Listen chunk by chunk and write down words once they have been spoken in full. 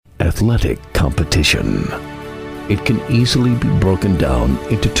athletic competition. It can easily be broken down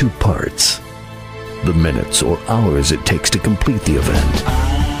into two parts: the minutes or hours it takes to complete the event,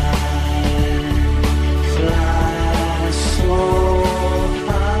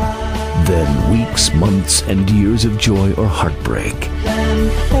 then weeks, months, and years of joy or heartbreak.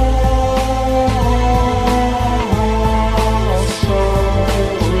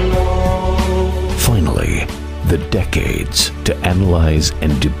 Finally, the decades to analyze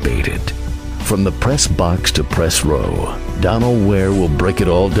and debate it. From the press box to press row, Donald Ware will break it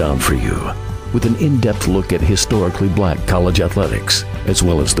all down for you with an in-depth look at historically black college athletics, as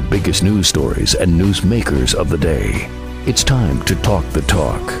well as the biggest news stories and newsmakers of the day. It's time to talk the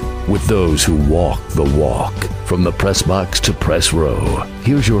talk with those who walk the walk. From the press box to press row,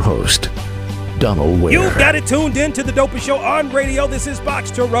 here's your host, Donald Ware. You've got it tuned in to the dopest show on radio. This is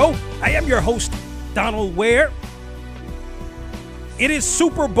Box to Row. I am your host, Donald Ware. It is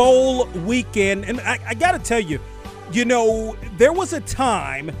Super Bowl weekend, and I got to tell you, there was a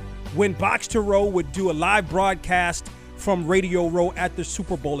time when Box to Row would do a live broadcast from Radio Row at the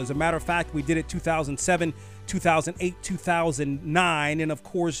Super Bowl. As a matter of fact, we did it 2007, 2008, 2009, and of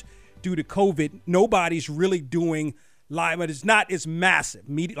course, due to COVID, nobody's really doing live, but it's not as massive.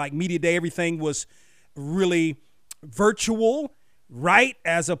 Media Day, everything was really virtual, right?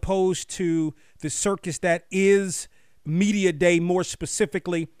 As opposed to the circus that is Media Day, more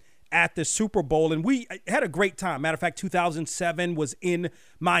specifically at the Super Bowl. And we had a great time. Matter of fact, 2007 was in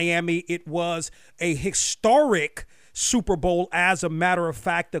Miami. It was a historic Super Bowl. As a matter of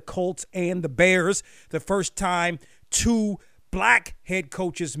fact, the Colts and the Bears, the first time two black head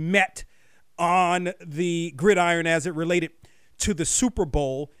coaches met on the gridiron as it related to the Super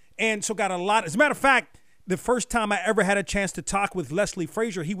Bowl. And so got a lot. As a matter of fact, the first time I ever had a chance to talk with Leslie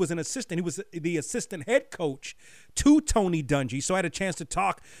Frazier, he was an assistant. He was the assistant head coach to Tony Dungy. So I had a chance to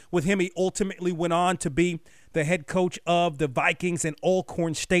talk with him. He ultimately went on to be the head coach of the Vikings, and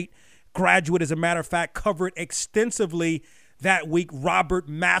Alcorn State graduate. As a matter of fact, covered extensively that week Robert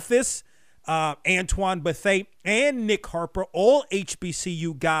Mathis, Antoine Bethea, and Nick Harper, all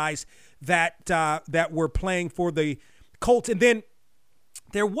HBCU guys that were playing for the Colts. And then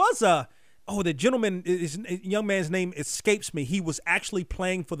there was the gentleman, young man's name escapes me. He was actually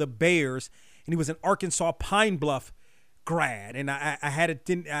playing for the Bears, and he was an Arkansas Pine Bluff grad. And I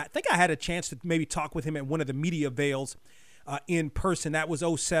think I had a chance to maybe talk with him at one of the media avails in person. That was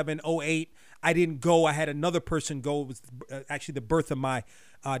 07, 08. I didn't go. I had another person go. It was actually the birth of my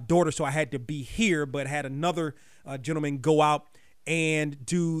daughter, so I had to be here, but had another gentleman go out and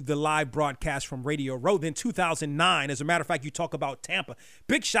do the live broadcast from Radio Row. Then 2009, as a matter of fact, you talk about Tampa.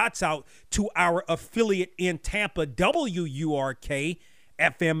 Big shots out to our affiliate in Tampa, WURK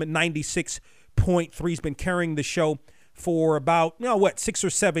FM 96.3. Has been carrying the show for about, 6 or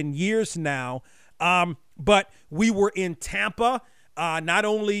 7 years now. But we were in Tampa, not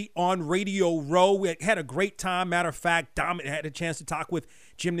only on Radio Row. We had a great time. Matter of fact, had a chance to talk with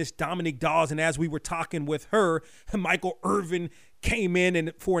gymnast Dominique Dawes, and as we were talking with her, Michael Irvin came in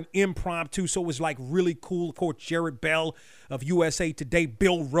and for an impromptu, so it was like really cool. Of course, Jared Bell of USA Today,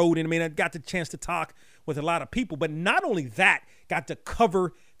 Bill Rhoden. I got the chance to talk with a lot of people, but not only that, got to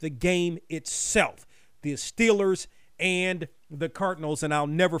cover the game itself, the Steelers and the Cardinals, and I'll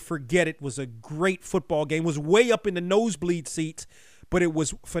never forget it. It was a great football game. It was way up in the nosebleed seats, but it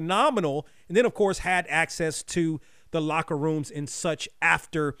was phenomenal. And then, of course, had access to the locker rooms and such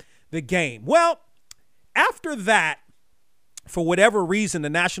after the game. Well, after that, for whatever reason,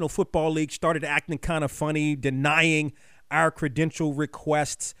 the National Football League started acting kind of funny, denying our credential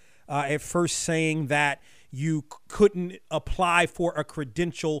requests, at first saying that you couldn't apply for a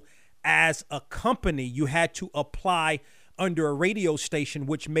credential as a company. You had to apply under a radio station,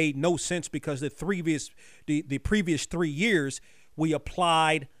 which made no sense because the previous 3 years we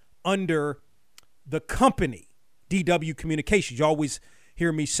applied under the company, DW Communications. You always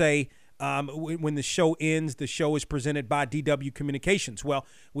hear me say, when the show ends, the show is presented by DW Communications. Well,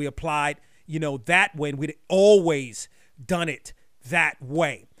 we applied, that way, and we'd always done it that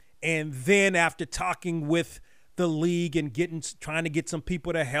way. And then after talking with the league and trying to get some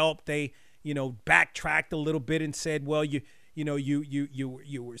people to help, they, backtracked a little bit and said, well, you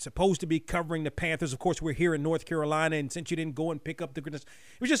were supposed to be covering the Panthers. Of course, we're here in North Carolina, and since you didn't go and pick up it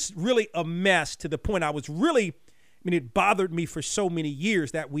was just really a mess, to the point it bothered me for so many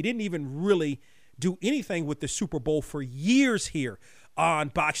years that we didn't even really do anything with the Super Bowl for years here on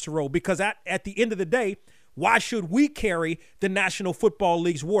Box to Row, because at the end of the day, why should we carry the National Football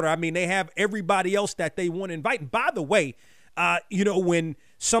League's water? They have everybody else that they want to invite. And by the way, when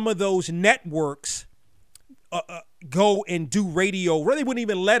some of those networks go and do radio. Really wouldn't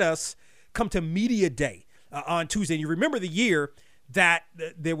even let us come to media day on Tuesday. And you remember the year that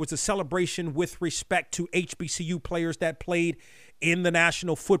there was a celebration with respect to HBCU players that played in the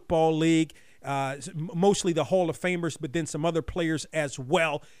National Football League, mostly the Hall of Famers, but then some other players as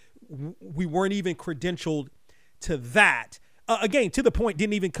well. We weren't even credentialed to that. Again, to the point,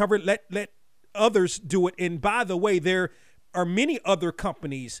 didn't even cover it. Let others do it. And by the way, there are many other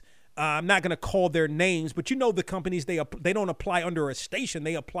companies. I'm not going to call their names, but you know the companies, they don't apply under a station.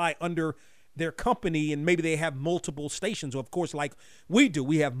 They apply under their company, and maybe they have multiple stations. Of course, like we do,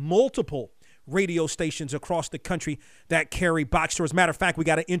 we have multiple radio stations across the country that carry Box Score. As a matter of fact, we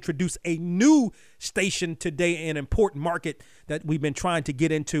got to introduce a new station today, an important market that we've been trying to get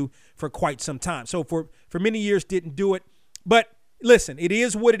into for quite some time. So for many years, didn't do it. But listen, it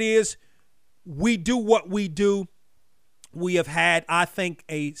is what it is. We do what we do. We have had, I think,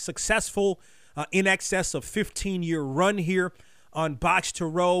 a successful in excess of 15-year run here on Box to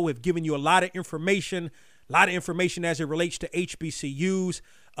Row. We've given you a lot of information as it relates to HBCUs,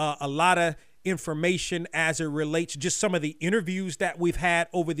 a lot of information as it relates to just some of the interviews that we've had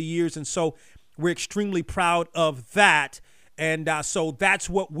over the years. And so we're extremely proud of that. And so that's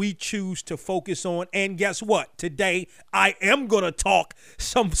what we choose to focus on. And guess what? Today, I am going to talk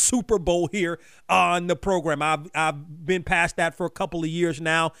some Super Bowl here on the program. I've been past that for a couple of years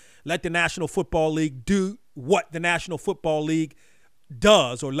now. Let the National Football League do what the National Football League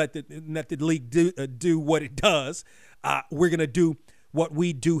does, or let the league do what it does. We're going to do what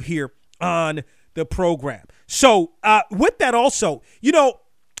we do here on the program. So with that also,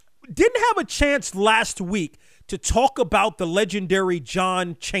 didn't have a chance last week to talk about the legendary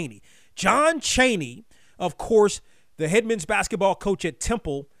John Chaney. John Chaney, of course, the head men's basketball coach at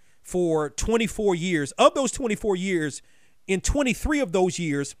Temple for 24 years. Of those 24 years, in 23 of those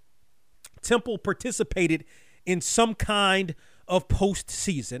years, Temple participated in some kind of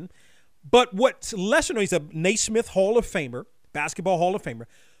postseason. But what's lesser known, he's a Naismith Hall of Famer, basketball Hall of Famer.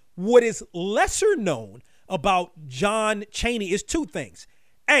 What is lesser known about John Chaney is two things.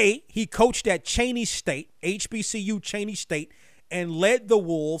 A, he coached at Chaney State, HBCU Chaney State, and led the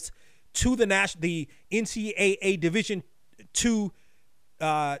Wolves to the NCAA Division II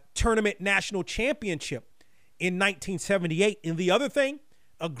Tournament National Championship in 1978. And the other thing,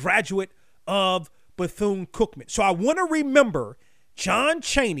 a graduate of Bethune-Cookman. So I want to remember John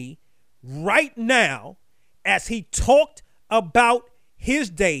Chaney right now as he talked about his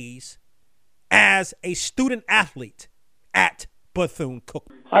days as a student athlete at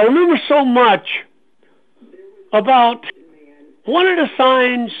Bethune-Cookman. I remember so much about one of the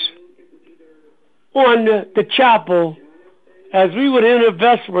signs on the chapel as we would enter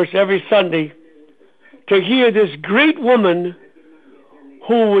vespers every Sunday to hear this great woman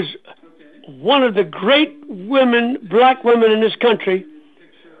who was one of the great women, black women in this country,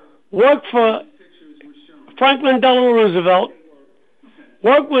 worked for Franklin Delano Roosevelt,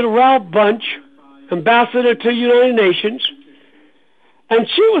 worked with Ralph Bunche, ambassador to the United Nations, and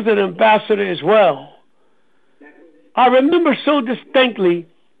she was an ambassador as well. I remember so distinctly,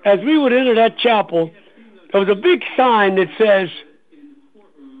 as we would enter that chapel, there was a big sign that says,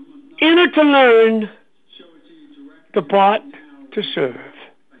 "Enter to learn, depart to serve."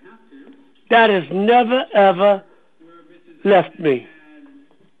 That has never, ever left me.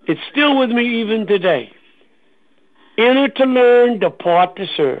 It's still with me even today. Enter to learn, depart to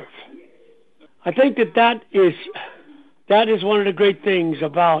serve. I think that is one of the great things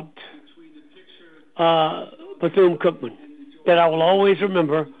about Bethune-Cookman that I will always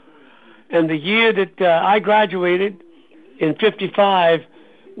remember. And the year that I graduated in 55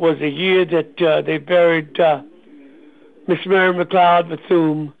 was the year that they buried Miss Mary McLeod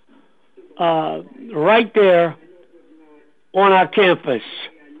Bethune right there on our campus.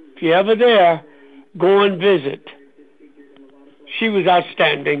 If you're ever there, go and visit. She was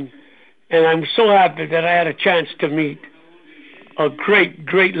outstanding, and I'm so happy that I had a chance to meet a great,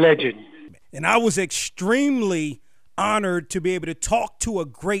 great legend. And I was extremely honored to be able to talk to a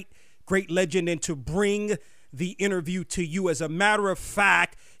great, great legend and to bring the interview to you. As a matter of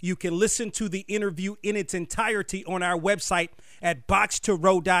fact, you can listen to the interview in its entirety on our website at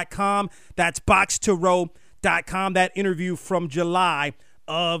boxtorow.com. That's boxtorow.com. That interview from July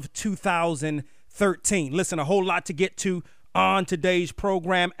of 2013. Listen, a whole lot to get to on today's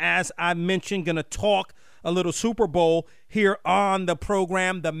program. As I mentioned, going to talk a little Super Bowl here on the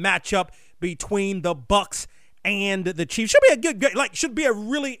program. The matchup between the Bucs and the Chiefs should be a good game. Should be a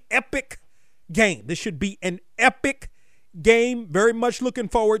really epic game. This should be an epic game. Very much looking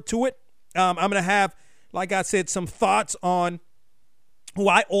forward to it. I'm going to have, like I said, some thoughts on who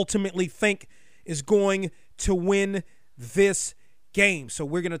I ultimately think is going to win this game. So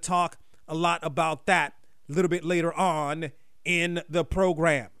we're going to talk a lot about that a little bit later on in the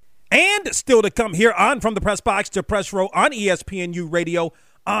program. And still to come here on From the Press Box to Press Row on ESPNU Radio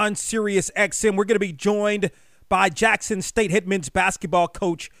on Sirius XM, we're going to be joined by Jackson State Hitmen's basketball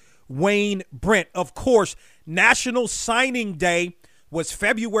coach Wayne Brent. Of course, National Signing Day was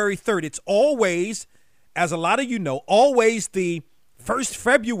February 3rd. It's always, as a lot of you know, always the first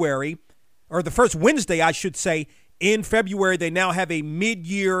February, or the first Wednesday, I should say, in February. They now have a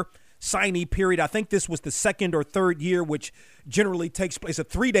mid-year signee period. I think this was the second or third year, which generally takes place, a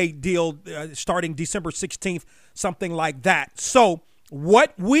 3-day deal starting December 16th, something like that. So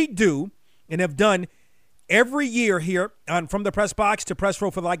what we do and have done every year here on From the Press Box to Press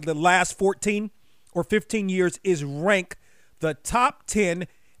Row for like the last 14 or 15 years is rank the top 10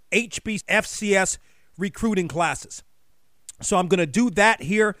 HBFCS recruiting classes. So I'm going to do that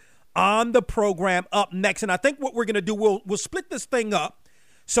here on the program up next. And I think what we're going to do, we'll split this thing up.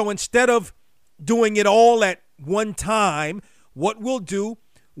 So instead of doing it all at one time, what we'll do,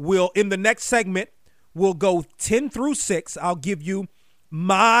 in the next segment, we'll go 10 through 6. I'll give you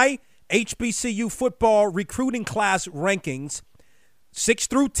my HBCU football recruiting class rankings, 6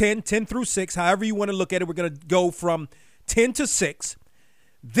 through 10, 10 through 6, however you want to look at it. We're going to go from 10 to 6.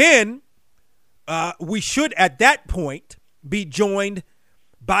 Then we should, at that point, be joined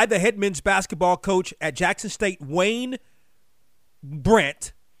by the head men's basketball coach at Jackson State, Wayne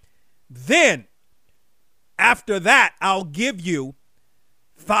Brent. Then, after that, I'll give you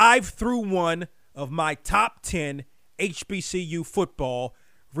 5 through 1 of my top 10 HBCU football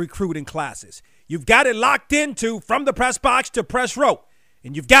recruiting classes. You've got it locked into From the Press Box to Press Row,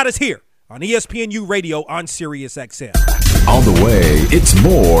 and you've got us here on ESPNU Radio on Sirius XM. On the way, it's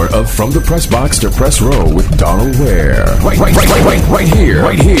more of From the Press Box to Press Row with Donald Ware. Right here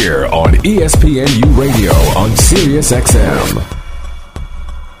on ESPNU Radio on Sirius XM.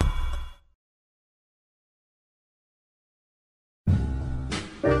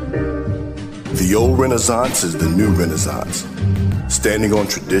 The old Renaissance is the new Renaissance, standing on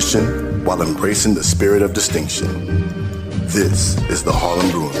tradition while embracing the spirit of distinction. This is the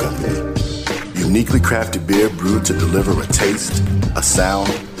Harlem Brewing Company. Uniquely crafted beer brewed to deliver a taste, a sound,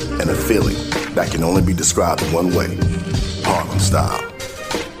 and a feeling that can only be described in one way, Harlem style.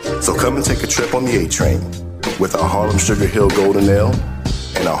 So come and take a trip on the A-Train with our Harlem Sugar Hill Golden Ale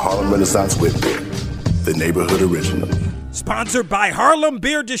and our Harlem Renaissance Wit Beer, the neighborhood original. Sponsored by Harlem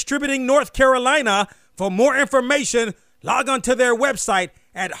Beer Distributing North Carolina. For more information, log on to their website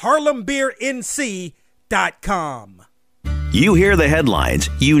at harlembeernc.com. You hear the headlines.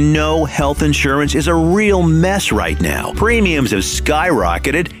 You know health insurance is a real mess right now. Premiums have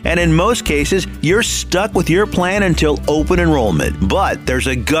skyrocketed, and in most cases, you're stuck with your plan until open enrollment. But there's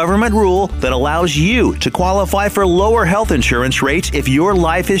a government rule that allows you to qualify for lower health insurance rates if your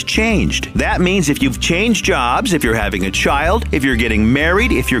life has changed. That means if you've changed jobs, if you're having a child, if you're getting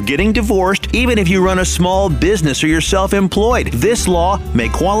married, if you're getting divorced, even if you run a small business or you're self-employed, this law may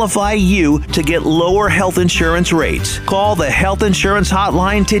qualify you to get lower health insurance rates. Call the Health Insurance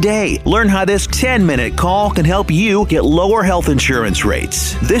Hotline today. Learn how this 10-minute call can help you get lower health insurance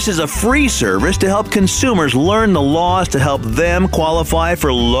rates. This is a free service to help consumers learn the laws to help them qualify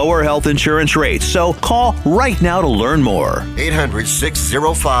for lower health insurance rates. So call right now to learn more.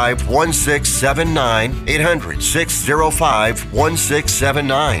 800-605-1679.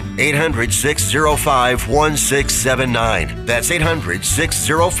 800-605-1679. 800-605-1679. That's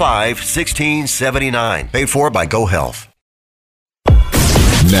 800-605-1679. Paid for by GoHealth.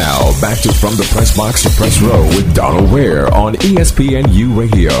 Now, back to From the Press Box to Press Row with Donald Ware on ESPNU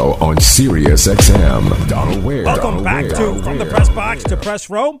Radio on Sirius XM. Donald Ware. Welcome back to From the Press Box to Press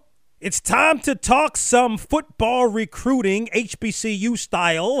Row. It's time to talk some football recruiting, HBCU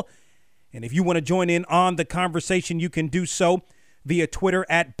style. And if you want to join in on the conversation, you can do so via Twitter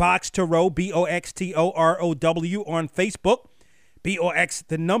at Box2Row, BOXTOROW, on Facebook,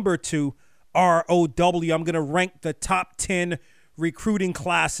 BOX2ROW. I'm going to rank the top 10 recruiting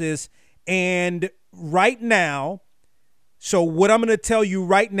classes. And right now, so what I'm going to tell you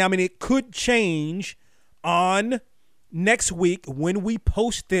right now, I mean, it could change on next week when we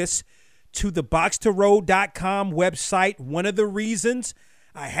post this to the Box2Row.com website. One of the reasons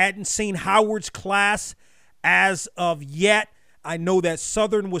I hadn't seen Howard's class as of yet, I know that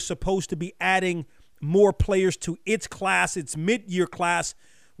Southern was supposed to be adding more players to its class. Its mid-year class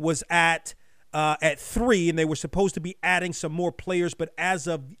was at 3, and they were supposed to be adding some more players. But as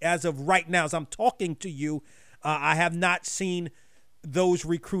of right now, as I'm talking to you, I have not seen those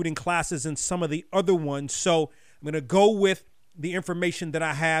recruiting classes and some of the other ones. So I'm going to go with the information that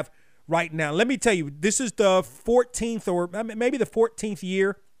I have right now. Let me tell you, this is the 14th or maybe the 14th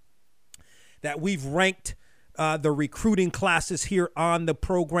year that we've ranked the recruiting classes here on the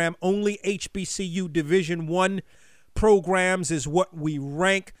program. Only HBCU Division I programs is what we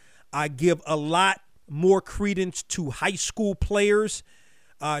rank. I give a lot more credence to high school players,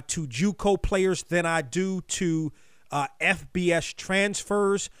 to JUCO players than I do to FBS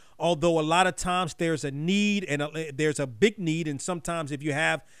transfers, although a lot of times there's a need and there's a big need. And sometimes if you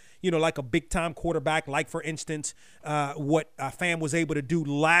have, like a big-time quarterback, like, for instance, what FAM was able to do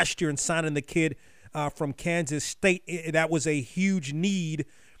last year in signing the kid from Kansas State, that was a huge need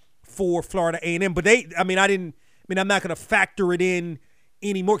for Florida A&M. But I'm not going to factor it in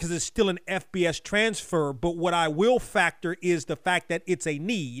anymore because it's still an FBS transfer. But what I will factor is the fact that it's a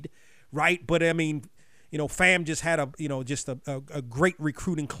need, right? But, FAM just had a great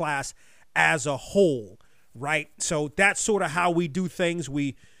recruiting class as a whole, right? So that's sort of how we do things.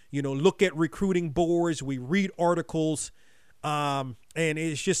 We look at recruiting boards, we read articles, and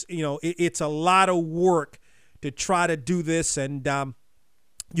it's just, it's a lot of work to try to do this. And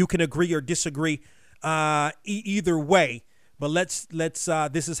you can agree or disagree either way. But let's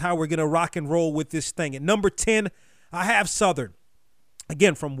this is how we're going to rock and roll with this thing. At number 10, I have Southern.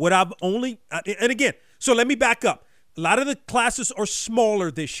 Again, from what I've so let me back up. A lot of the classes are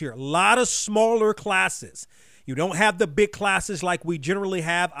smaller this year. A lot of smaller classes. You don't have the big classes like we generally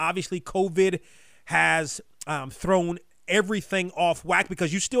have. Obviously, COVID has thrown everything off whack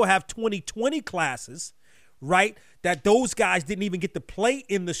because you still have 2020 classes, right, that those guys didn't even get to play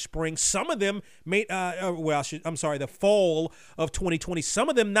in the spring. Some of them the fall of 2020. Some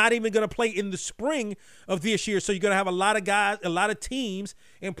of them not even going to play in the spring of this year. So you're going to have a lot of guys, a lot of teams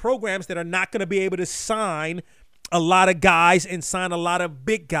and programs that are not going to be able to sign a lot of guys and sign a lot of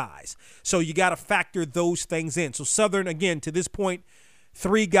big guys. So you got to factor those things in. So Southern, again, to this point,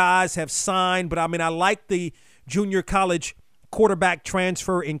 3 guys have signed. But, I like the junior college quarterback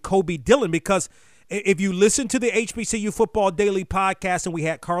transfer in Kobe Dillon because if you listen to the HBCU Football Daily podcast, and we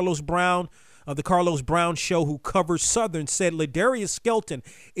had Carlos Brown of the Carlos Brown Show who covers Southern, said Ladarius Skelton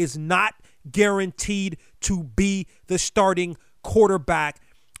is not guaranteed to be the starting quarterback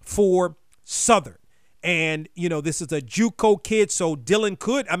for Southern. And, this is a JUCO kid, so Dillon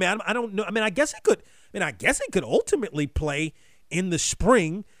could, I don't know. I guess he could ultimately play in the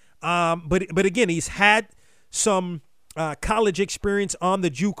spring. But again, he's had some college experience on the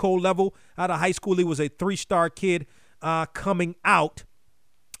JUCO level. Out of high school, he was a 3-star kid coming out.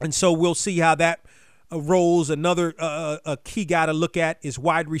 And so we'll see how that rolls. Another a key guy to look at is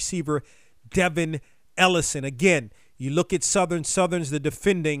wide receiver Devin Ellison. Again, you look at Southern. Southern's the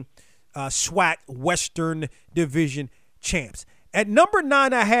defending SWAC Western Division champs. At number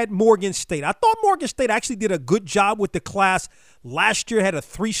 9, I had Morgan State. I thought Morgan State actually did a good job with the class. Last year had a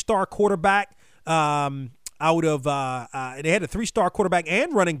 3-star quarterback they had a 3-star quarterback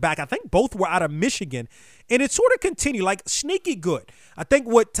and running back. I think both were out of Michigan. And it sort of continued, like sneaky good. I think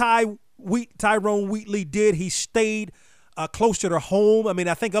what Tyrone Wheatley did, he stayed closer to home.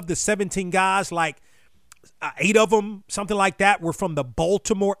 I think of the 17 guys, like 8 of them, something like that, were from the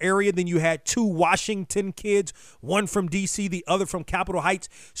Baltimore area. Then you had 2 Washington kids, one from D.C., the other from Capitol Heights.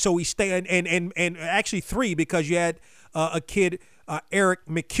 So he stayed, and actually 3 because you had a kid, Eric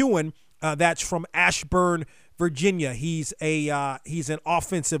McEwen, that's from Ashburn, Virginia. He's an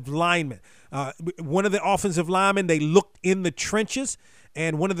offensive lineman. One of the offensive linemen, they looked in the trenches,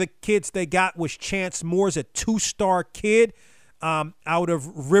 and one of the kids they got was Chance Moore's, a 2-star kid out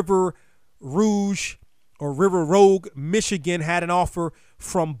of River Rogue, Michigan, had an offer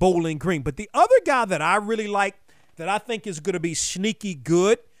from Bowling Green. But the other guy that I really like, that I think is going to be sneaky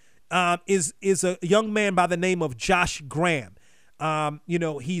good, is a young man by the name of Josh Graham.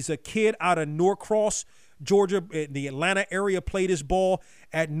 He's a kid out of Norcross, Georgia, in the Atlanta area, played his ball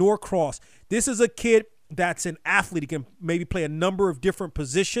at Norcross. This is a kid that's an athlete. He can maybe play a number of different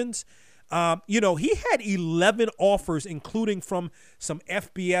positions. He had 11 offers, including from some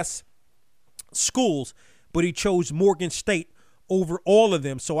FBS schools, but he chose Morgan State over all of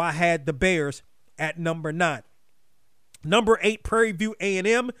them. So I had the Bears at number 9. Number 8, Prairie View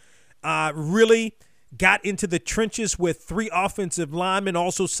A&M, really got into the trenches with 3 offensive linemen,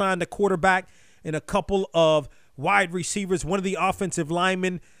 also signed a quarterback and a couple of wide receivers. One of the offensive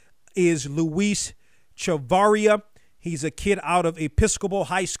linemen is Luis Chavaria. He's a kid out of Episcopal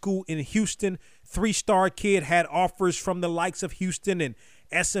High School in Houston, 3-star kid, had offers from the likes of Houston and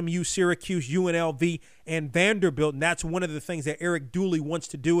SMU, Syracuse, UNLV, and Vanderbilt. And that's one of the things that Eric Dooley wants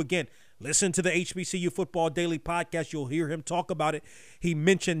to do. Again, listen to the HBCU Football Daily podcast. You'll hear him talk about it. He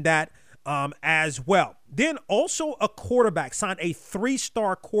mentioned that as well. Then also a quarterback, signed a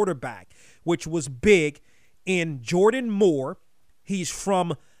 3-star quarterback, which was big, in Jordan Moore. He's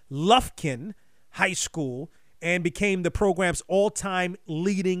from Lufkin High School and became the program's all-time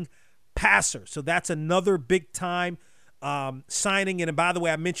leading passer. So that's another big-time signing. And by the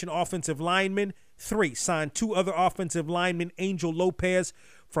way, I mentioned offensive linemen. 3, signed 2 other offensive linemen. Angel Lopez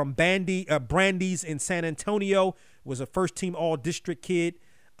from Brandeis in San Antonio, was a first-team all-district kid.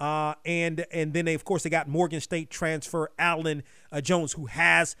 And then, of course, they got Morgan State transfer Allen Jones, who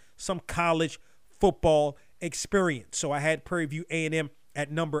has some college football experience. So I had Prairie View A&M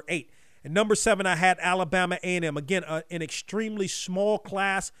at number 8. At number 7, I had Alabama A&M. Again, an extremely small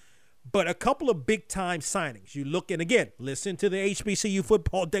class, but a couple of big-time signings. You look, and again, listen to the HBCU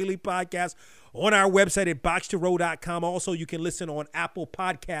Football Daily Podcast on our website at box2row.com. Also, you can listen on Apple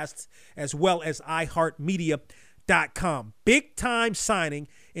Podcasts as well as iHeartMedia.com. Big-time signing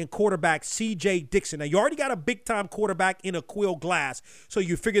in quarterback C.J. Dixon. Now, you already got a big-time quarterback in Aqeel Glass, so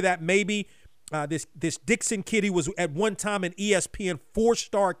you figure that maybe this Dixon kid, he was at one time an ESPN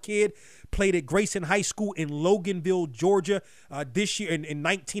 4-star kid, played at Grayson High School in Loganville, Georgia. This year, in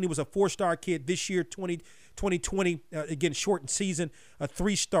 19, he was a 4-star kid. This year, 2020, again, shortened season, a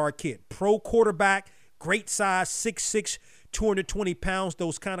 3-star kid. Pro quarterback, great size, 6'6", 220 pounds.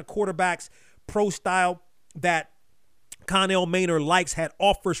 Those kind of quarterbacks, pro style that Connell Maynor likes, had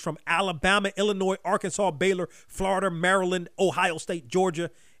offers from Alabama, Illinois, Arkansas, Baylor, Florida, Maryland, Ohio State, Georgia,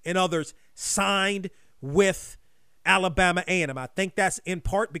 and others. Signed with Alabama A&M. I think that's in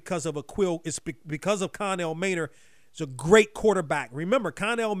part because of it's because of Connell Maynor. He's a great quarterback. Remember,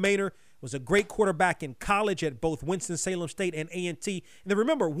 Connell Maynor was a great quarterback in college at both Winston-Salem State and A&T. And then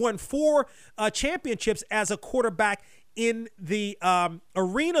remember, won 4 championships as a quarterback in the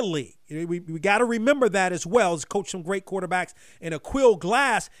Arena League. We got to remember that as well. He's coached some great quarterbacks. And Aqeel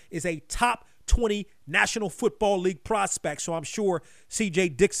Glass is a top 20 National Football League prospect. So I'm sure C.J.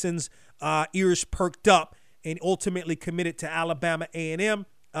 Dixon's ears perked up and ultimately committed to Alabama A&M.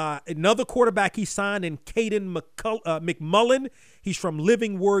 Another quarterback he signed in Caden McMullen. He's from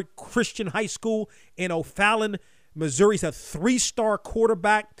Living Word Christian High School in O'Fallon, Missouri. He's a 3-star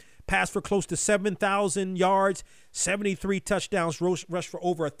quarterback, passed for close to 7,000 yards, 73 touchdowns, rushed for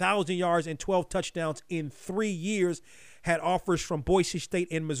over 1,000 yards and 12 touchdowns in 3 years. Had offers from Boise State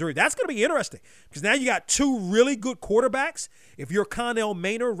and Missouri. That's going to be interesting because now you got 2 really good quarterbacks. If you're Connell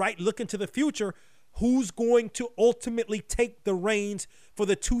Maynor, right, looking to the future, who's going to ultimately take the reins for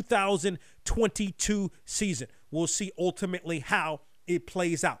the 2022 season? We'll see ultimately how it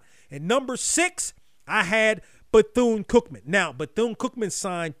plays out. At number 6, I had Bethune-Cookman. Now, Bethune-Cookman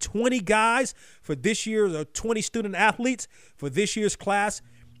signed 20 guys for this year's, 20 student athletes for this year's class,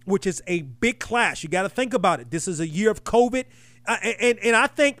 which is a big class. You got to think about it. This is a year of COVID. And I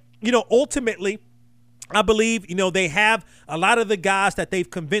think, ultimately, I believe, they have a lot of the guys that they've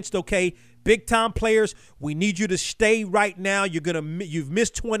convinced, okay, big-time players, we need you to stay right now. You've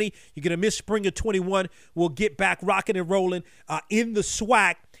missed 20. You're going to miss spring of 21. We'll get back rocking and rolling in the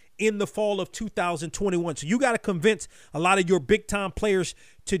SWAC in the fall of 2021. So you got to convince a lot of your big-time players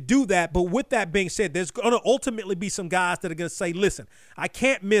to do that. But with that being said, there's going to ultimately be some guys that are going to say, listen, I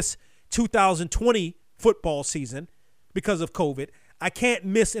can't miss 2020 football season because of COVID. I can't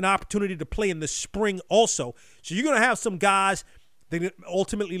miss an opportunity to play in the spring also. So you're going to have some guys that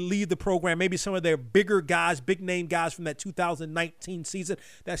ultimately leave the program, maybe some of their bigger guys, big-name guys from that 2019 season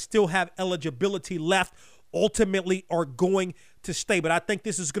that still have eligibility left, ultimately are going to stay. But I think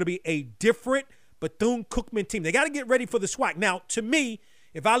this is going to be a different Bethune-Cookman team. They got to get ready for the SWAC. Now, to me,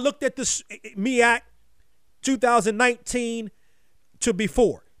 if I looked at this MEAC 2019 to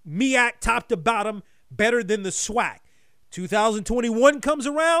before, MEAC top to bottom better than the SWAC. 2021 comes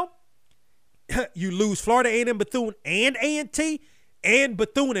around, you lose Florida A&M, Bethune, and A&T, and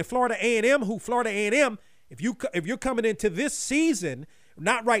Bethune and Florida A&M, who Florida A&M, if you're coming into this season,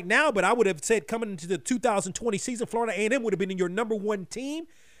 not right now, but I would have said coming into the 2020 season, Florida A&M would have been in your number 1 team.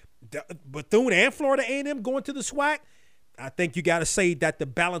 Bethune and Florida A&M going to the SWAC, I think you got to say that the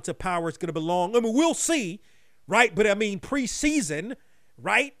balance of power is going to belong. I mean, we'll see, right? But I mean, preseason,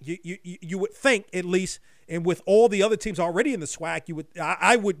 right? You would think at least, and with all the other teams already in the SWAC,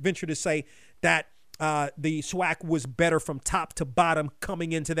 I would venture to say that the SWAC was better from top to bottom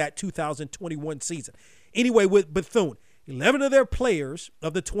coming into that 2021 season. Anyway, with Bethune, 11 of their players,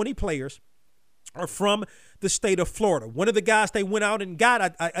 of the 20 players, are from the state of Florida. One of the guys they went out and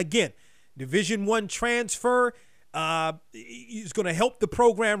got, again, Division I transfer, is going to help the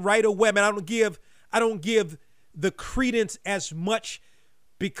program right away. I mean, I don't give the credence as much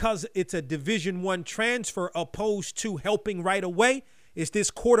because it's a Division I transfer opposed to helping right away. is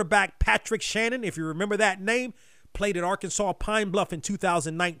this quarterback Patrick Shannon, if you remember that name, played at Arkansas Pine Bluff in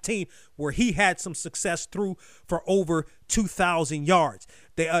 2019, where he had some success, threw for over 2,000 yards.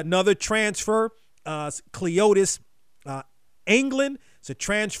 Another transfer, Cleotis England. It's a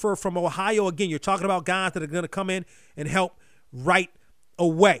transfer from Ohio. Again, you're talking about guys that are going to come in and help right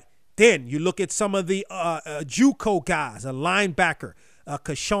away. Then you look at some of the JUCO guys, a linebacker,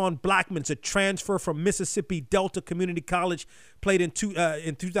 Kashawn Blackman's a transfer from Mississippi Delta Community College, played in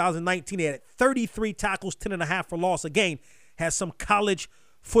 2019. He had 33 tackles, 10.5 for loss. Again, has some college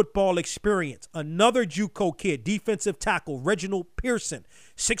football experience. Another JUCO kid, defensive tackle, Reginald Pearson,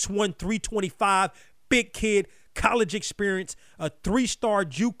 6'1", 325, big kid, college experience, a 3-star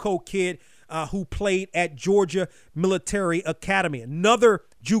JUCO kid who played at Georgia Military Academy. Another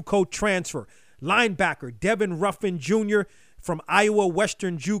JUCO transfer, linebacker, Devin Ruffin Jr., from Iowa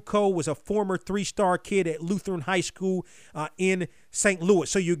Western JUCO, was a former 3-star kid at Lutheran High School in St. Louis.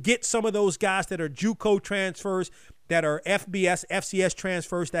 So you get some of those guys that are JUCO transfers, that are FBS, FCS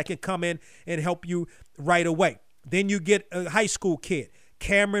transfers that can come in and help you right away. Then you get a high school kid,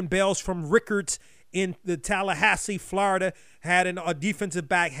 Cameron Bells from Rickards in the Tallahassee, Florida, had a defensive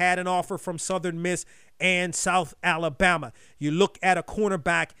back, had an offer from Southern Miss and South Alabama. You look at a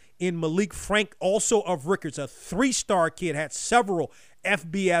cornerback in Malik Frank, also of Rickards, a 3-star kid, had several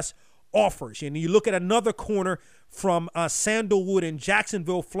FBS offers. And you look at another corner from Sandalwood in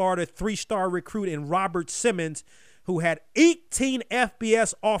Jacksonville, Florida, 3-star recruit in Robert Simmons, who had 18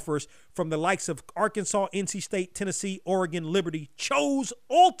 FBS offers from the likes of Arkansas, NC State, Tennessee, Oregon, Liberty, chose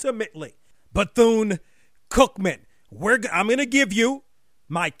ultimately Bethune-Cookman. I'm going to give you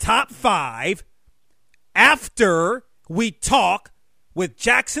my top 5 after we talk with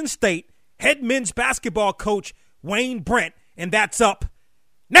Jackson State head men's basketball coach Wayne Brent, and that's up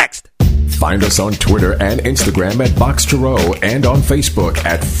next. Find us on Twitter and Instagram at Box to Row and on Facebook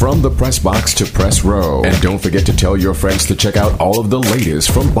at From the Press Box to Press Row. And don't forget to tell your friends to check out all of the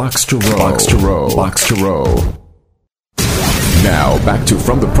latest from Box to Row. Box to Row. Box to Row. Now, back to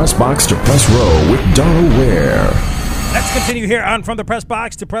From the Press Box to Press Row with Donald Ware. Let's continue here on From the Press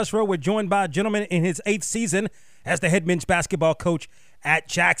Box to Press Row. We're joined by a gentleman in his 8th season as the head men's basketball coach at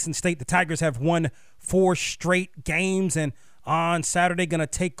Jackson State. The Tigers have won 4 straight games, and on Saturday going to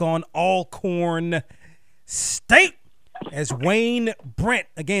take on Alcorn State as Wayne Brent,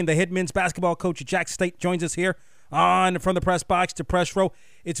 again, the head men's basketball coach at Jackson State, joins us here on From the Press Box to Press Row.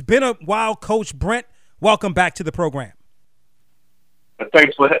 It's been a while, Coach Brent. Welcome back to the program.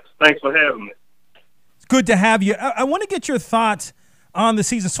 Thanks for having me. It's good to have you. I want to get your thoughts on the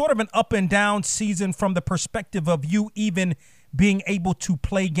season, sort of an up and down season from the perspective of you even being able to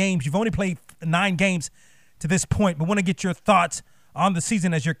play games. You've only played 9 games to this point, but want to get your thoughts on the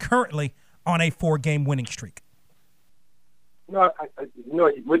season as you're currently on a 4-game winning streak. With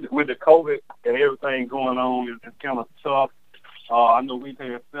the COVID and everything going on, it's kind of tough. I know we've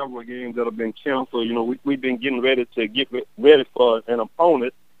had several games that have been canceled. We've been getting ready to get ready for an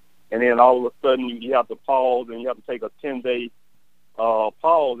opponent, and then all of a sudden you have to pause and you have to take a 10-day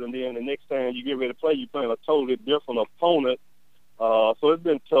pause, and then the next time you get ready to play, you're playing a totally different opponent. So it's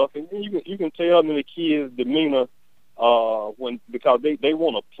been tough, and you can tell in the kids' demeanor because they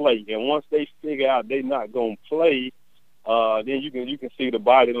want to play, and once they figure out they're not going to play, then you can see the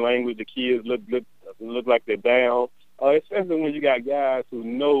body language. The kids look like they're down. Especially when you got guys who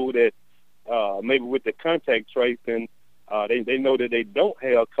know that maybe with the contact tracing, they know that they don't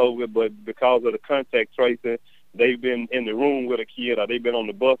have COVID, but because of the contact tracing, they've been in the room with a kid, or they've been on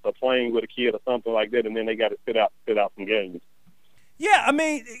the bus or playing with a kid or something like that, and then they got to sit out some games. Yeah, I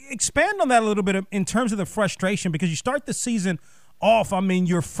mean, expand on that a little bit in terms of the frustration, because you start the season off, I mean,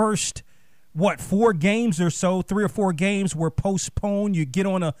 your first, 4 games or so, 3 or 4 games were postponed. You get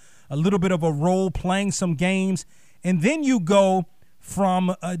on a little bit of a roll playing some games, and then you go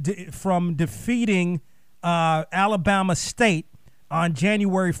from defeating Alabama State on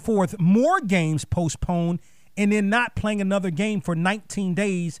January 4th, more games postponed, and then not playing another game for 19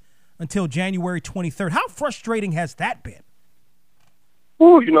 days until January 23rd. How frustrating has that been?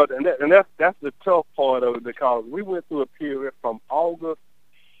 Ooh, and that's the tough part of it, because we went through a period from August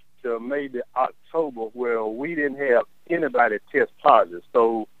to maybe October where we didn't have anybody test positive.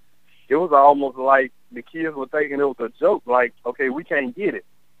 So it was almost like the kids were thinking it was a joke, like, okay, we can't get it.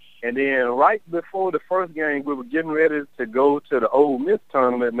 And then right before the first game, we were getting ready to go to the Ole Miss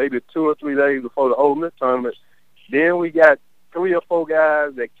tournament, maybe 2 or 3 days before the Ole Miss tournament. Then we got 3 or 4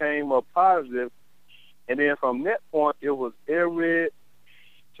 guys that came up positive. And then from that point, it was every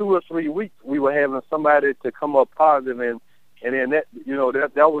 2 or 3 weeks we were having somebody to come up positive. And then that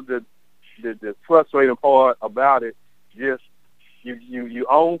was the frustrating part about it. Just you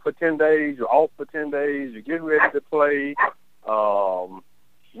own for 10 days, you're off for 10 days, you're getting ready to play.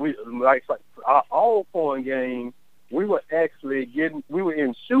 We like our all-point game. We were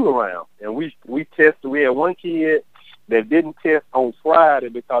in shoot around, and we tested. We had one kid that didn't test on Friday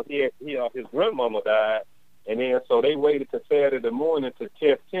because his grandmama died, and then so they waited to Saturday morning to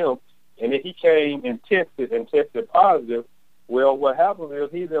test him, and then he came and tested positive. Well, what happened is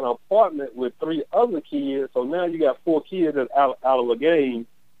he's in an apartment with 3 other kids, so now you got 4 kids that's out of the game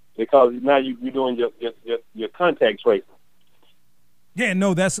because now you're doing your contact tracing. Yeah,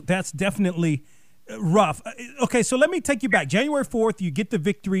 no, that's definitely rough. Okay, so let me take you back. January 4th, you get the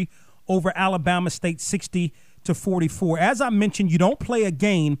victory over Alabama State 60-44. As I mentioned, you don't play a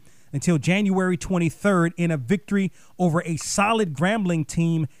game until January 23rd in a victory over a solid Grambling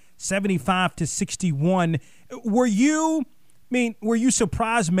team, 75-61. Were you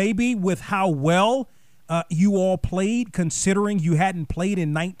surprised maybe with how well you all played, considering you hadn't played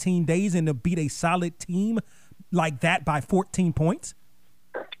in 19 days, and to beat a solid team like that by 14 points?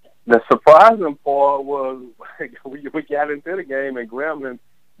 The surprising part was we got into the game and Grambling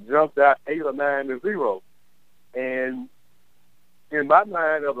jumped out 8 or 9-0. And in my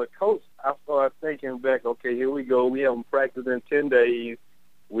mind as a coach, I started thinking back, okay, here we go. We haven't practiced in 10 days.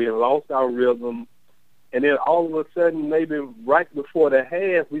 We have lost our rhythm. And then all of a sudden, maybe right before the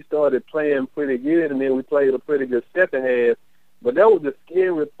half, we started playing pretty good, and then we played a pretty good second half. But that was the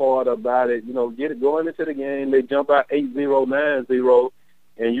scary part about it. Going into the game, they jump out 8-0, 9-0,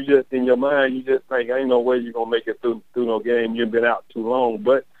 and you just, in your mind, you just think, ain't no way you're going to make it through no game. You've been out too long.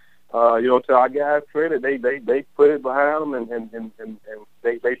 But, to our guys' credit, they put it behind them, and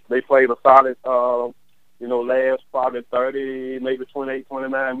they played a solid, last probably 30, maybe 28,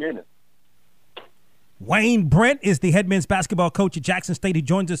 29 minutes. Wayne Brent is the head men's basketball coach at Jackson State. He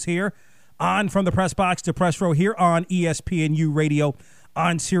joins us here on From the Press Box to Press Row here on ESPNU Radio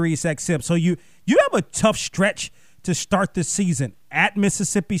on Sirius XM. So you have a tough stretch to start the season at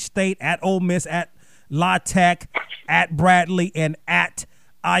Mississippi State, at Ole Miss, at La Tech, at Bradley, and at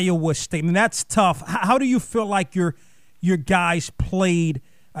Iowa State. And that's tough. How do you feel like your guys played,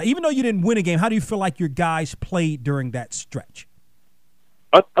 even though you didn't win a game? How do you feel like your guys played during that stretch?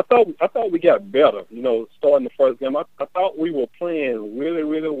 I thought we got better, starting the first game. I thought we were playing really,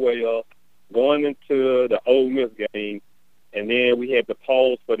 really well going into the Ole Miss game, and then we had to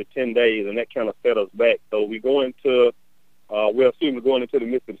pause for the 10 days, and that kind of set us back. So we go into going into the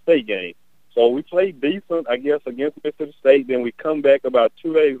Mississippi State game. So we played decent, I guess, against Mississippi State. Then we come back about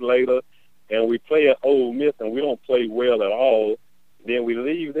 2 days later, and we play at Ole Miss, and we don't play well at all. Then we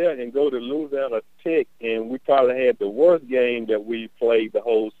leave there and go to Louisiana Tech, and we probably had the worst game that we played the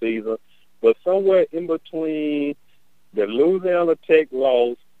whole season. But somewhere in between the Louisiana Tech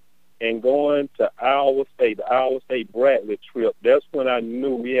loss and going to Iowa State, the Iowa State Bradley trip, that's when I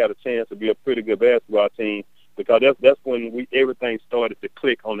knew we had a chance to be a pretty good basketball team, because that's when everything started to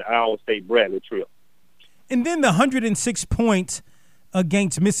click on the Iowa State Bradley trip. And then the 106 points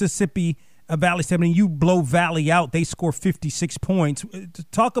against Mississippi Valley State. I mean, you blow Valley out, they score 56 points.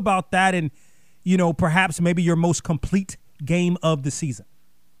 Talk about that and, perhaps maybe your most complete game of the season.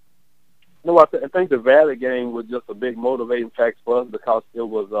 No, I think the Valley game was just a big motivating factor for us because it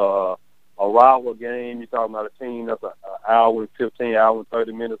was a rival game. You're talking about a team that's an hour and 15, hour and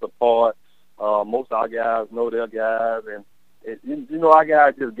 30 minutes apart. Most of our guys know their guys, and our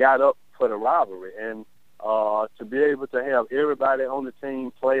guys just got up for the rivalry. And to be able to have everybody on the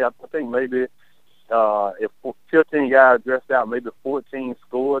team play, I think maybe if 15 guys dressed out, maybe 14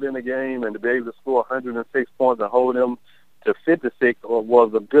 scored in the game, and to be able to score 106 points and hold them to 56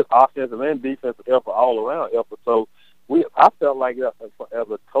 was a good offensive and defensive effort, all-around effort. So I felt like, as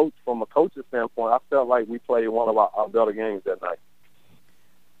a coach, from a coach's standpoint, I felt like we played one of our better games that night.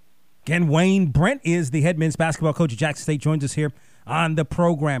 Again, Wayne Brent is the head men's basketball coach at Jackson State, joins us here on the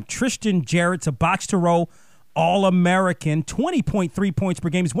program. Tristan Jarrett's a box to row All-American, 20.3 points per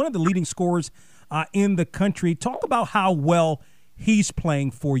game. He's one of the leading scorers in the country. Talk about how well he's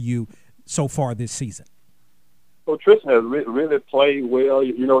playing for you so far this season. Well, Tristan has really played well.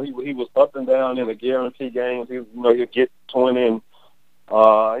 He was up and down in the guarantee games. He'd get 20,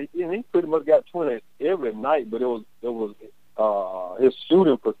 and he pretty much got 20 every night. But it was his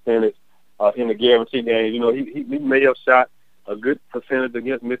shooting percentage in the guarantee games. He may have shot a good percentage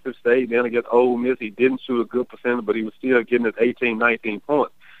against Mississippi State, then against Ole Miss. He didn't shoot a good percentage, but he was still getting his 18, 19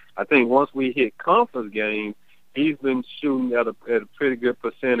 points. I think once we hit conference games, he's been shooting at a pretty good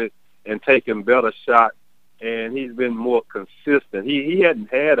percentage and taking better shots, and he's been more consistent. He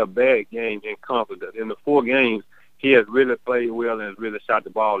hadn't had a bad game in conference. In the 4 games, he has really played well and has really shot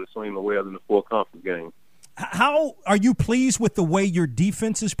the ball extremely well in the 4 conference games. How are you pleased with the way your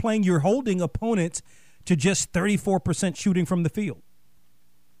defense is playing? You're holding opponents to just 34% shooting from the field.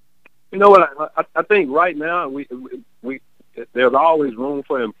 You know what? I think right now we there's always room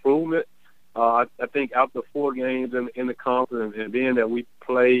for improvement. I think after 4 games in the conference, and then that we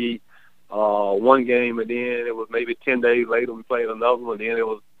played one game, and then it was maybe 10 days later we played another one, and then it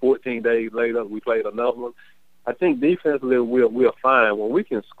was 14 days later we played another one. I think defensively we're fine. When we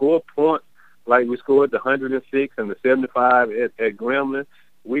can score points like we scored the 106 and the 75 at Gremlin,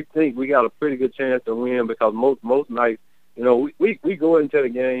 we think we got a pretty good chance to win, because most nights, you know, we go into the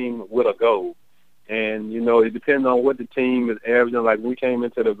game with a goal. And, you know, it depends on what the team is averaging. Like, we came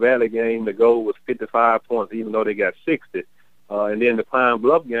into the Valley game, the goal was 55 points, even though they got 60. And then the Pine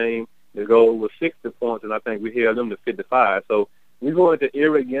Bluff game, the goal was 60 points, and I think we held them to 55. So we go into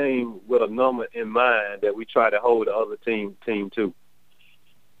every game with a number in mind that we try to hold the other team to.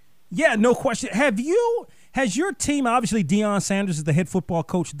 Yeah, no question. Has your team, obviously Deion Sanders is the head football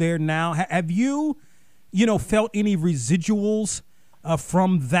coach there now, have you felt any residuals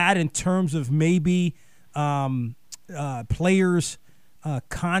from that in terms of maybe players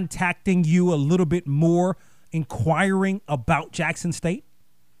contacting you a little bit more, inquiring about Jackson State?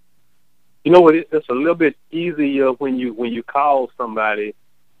 You know what? It's a little bit easier when you call somebody.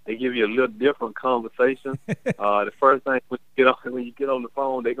 They give you a little different conversation. The first thing when you get on the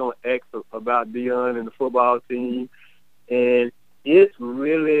phone, they're gonna ask about Deion and the football team, and it's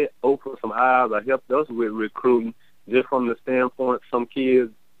really opened some eyes. It helped us with recruiting, just from the standpoint some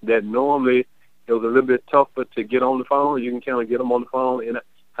kids that normally it was a little bit tougher to get on the phone. You can kind of get them on the phone, and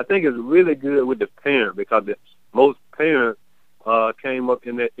I think it's really good with the parent, because most parents came up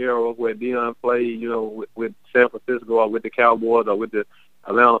in that era where Deion played, with San Francisco or with the Cowboys or with the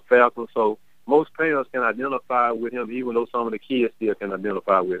Atlanta Falcons. So most parents can identify with him, even though some of the kids still can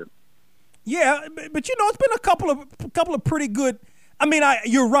identify with him. Yeah, but it's been a couple of pretty good. I mean,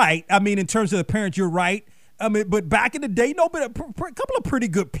 you're right. I mean, in terms of the parents, you're right. I mean, but back in the day, but a couple of pretty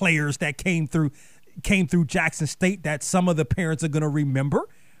good players that came through Jackson State that some of the parents are going to remember,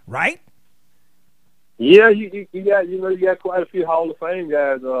 right? Yeah, you got quite a few Hall of Fame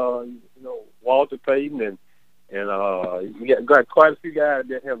guys. Walter Payton and you got quite a few guys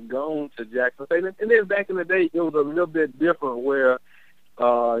that have gone to Jackson State. And then back in the day, it was a little bit different where,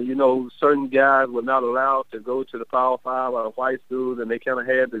 certain guys were not allowed to go to the Power 5 or the white schools, and they kind of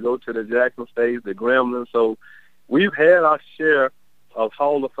had to go to the Jackson State, the Gremlins. So we've had our share of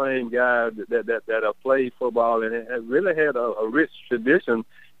Hall of Fame guys that have played football and have really had a rich tradition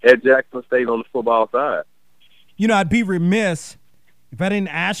at Jackson State on the football side. I'd be remiss if I didn't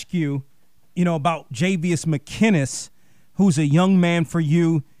ask you, about Javius McKinnis, who's a young man for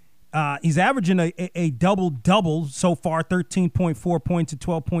you. He's averaging a double-double so far, 13.4 points and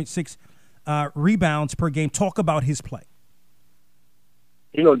 12.6 rebounds per game. Talk about his play.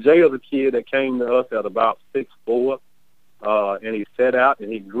 Jay is a kid that came to us at about 6'4", and he set out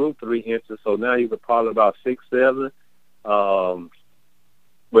and he grew 3 inches, so now he's probably about 6'7".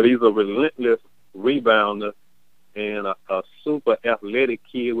 But he's a relentless rebounder and a super athletic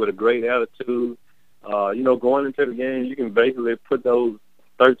kid with a great attitude. Going into the game, you can basically put those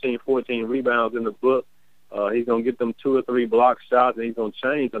 13, 14 rebounds in the book. He's going to get them 2 or 3 block shots, and he's going to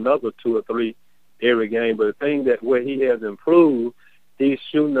change another 2 or 3 every game. But the thing that where he has improved, he's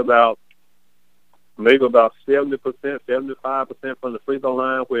shooting maybe about 70%, 75% from the free throw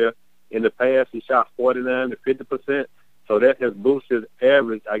line, where in the past he shot 49 to 50%. So that has boosted his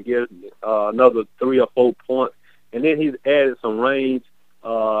average, I guess, another 3 or 4 points. And then he's added some range.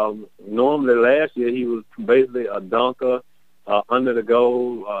 Normally last year he was basically a dunker under the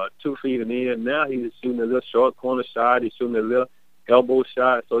goal, 2 feet and in. Now he's shooting a little short corner shot. He's shooting a little elbow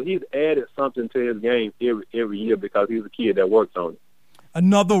shot. So he's added something to his game every year, because he's a kid that works on it.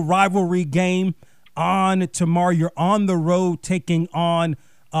 Another rivalry game on tomorrow. You're on the road taking on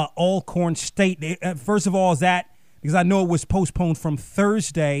Alcorn State. First of all, is that because I know it was postponed from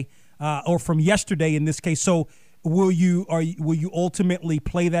Thursday or from yesterday in this case. So will you ultimately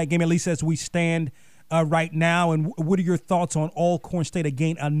play that game, at least as we stand right now? And what are your thoughts on Alcorn State,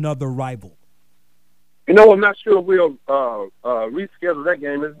 again, another rival? I'm not sure we'll reschedule that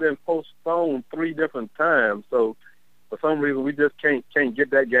game. It's been postponed 3 different times. So for some reason we just can't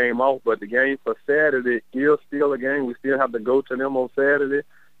get that game off. But the game for Saturday is still a game. We still have to go to them on Saturday.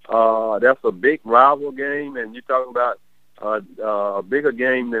 That's a big rival game, and you're talking about a bigger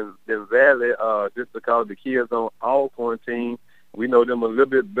game than Valley, just because the kids on Alcorn team, we know them a little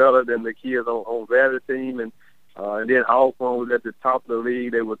bit better than the kids on Valley team, and then Alcorn was at the top of the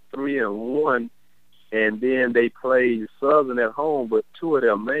league. They were 3-1, and then they played Southern at home, but 2 of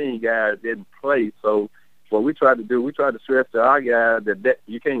their main guys didn't play. So what we tried to do, we tried to stress to our guys that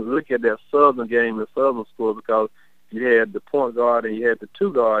you can't look at that Southern game, the Southern score, because you had the point guard and you had the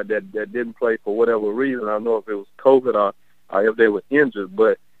two guard that didn't play for whatever reason. I don't know if it was COVID or if they were injured,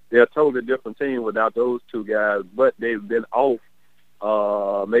 but they're a totally different team without those two guys. But they've been off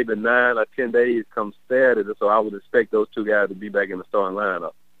maybe 9 or 10 days come Saturday, so I would expect those two guys to be back in the starting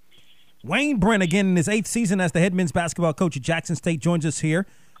lineup. Wayne Brent, again, in his 8th season as the head men's basketball coach at Jackson State, joins us here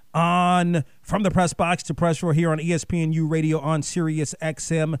on From the Press Box to Press Row here on ESPNU Radio on Sirius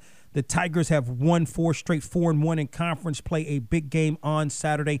XM. The Tigers have won 4 straight, 4-1 in conference play. A big game on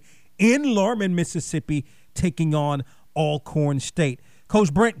Saturday in Lorman, Mississippi, taking on Alcorn State.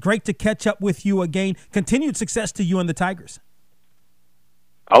 Coach Brent, great to catch up with you again. Continued success to you and the Tigers.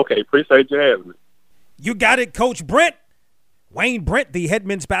 Okay, appreciate you having me. You got it, Coach Brent. Wayne Brent, the head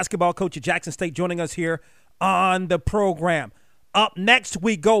men's basketball coach at Jackson State, joining us here on the program. Up next,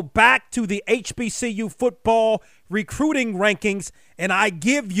 we go back to the HBCU football recruiting rankings, and I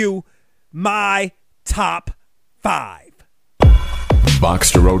give you my top 5.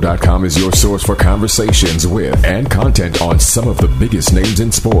 Box2Row.com is your source for conversations with and content on some of the biggest names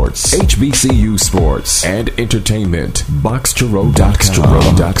in sports, HBCU sports, and entertainment. Box2Row.com.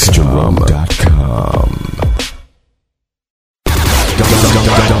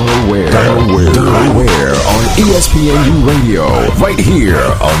 Donald on ESPNU Radio, right here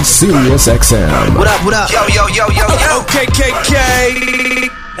on Sirius XM. What up? Yo. KKK.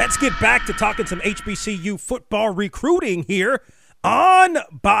 Let's get back to talking some HBCU football recruiting here on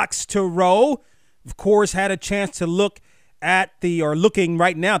Box to Row. Of course, had a chance to looking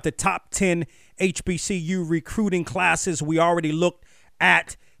right now at the top 10 HBCU recruiting classes. We already looked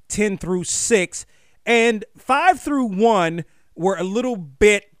at 10 through 6, and 5 through 1 were a little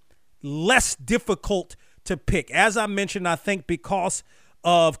bit less difficult to pick. As I mentioned, I think because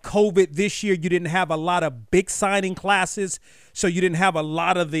of COVID this year, you didn't have a lot of big signing classes, so you didn't have a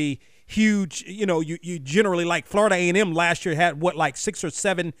lot of the huge, you generally, like Florida A&M last year had 6 or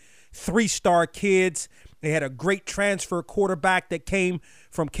 7 3-star kids. They had a great transfer quarterback that came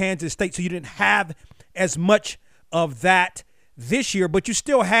from Kansas State, so you didn't have as much of that this year, but you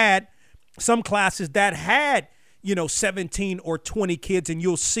still had some classes that had 17 or 20 kids, and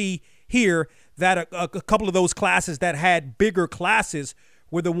you'll see here that a couple of those classes that had bigger classes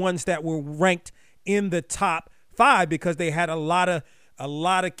were the ones that were ranked in the top 5 because they had a lot of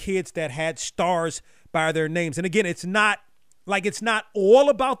kids that had stars by their names. And again, it's not all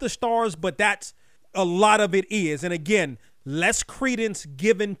about the stars, but that's a lot of it is. And again, less credence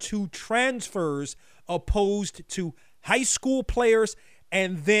given to transfers opposed to high school players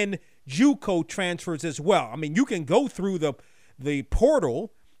and then JUCO transfers as well. I mean, you can go through the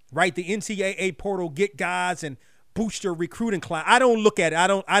portal, right? The NCAA portal, get guys and boost your recruiting class. I don't look at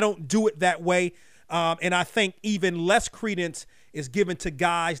it. I don't do it that way. And I think even less credence is given to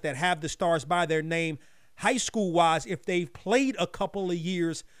guys that have the stars by their name, high school wise, if they've played a couple of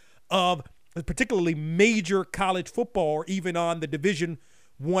years of particularly major college football, or even on the Division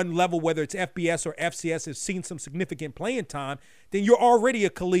I level, whether it's FBS or FCS, has seen some significant playing time, then you're already a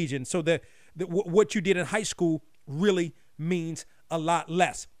collegian. So what you did in high school really means a lot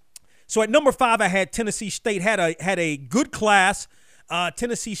less. So at number 5, I had Tennessee State had a good class.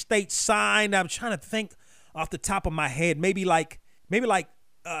 Tennessee State signed, I'm trying to think off the top of my head, maybe like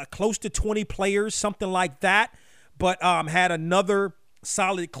close to 20 players, something like that. But had another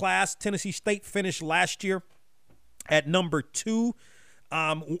solid class. Tennessee State finished last year at number 2.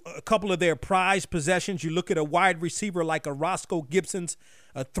 A couple of their prize possessions, you look at a wide receiver like a Roscoe Gibson's,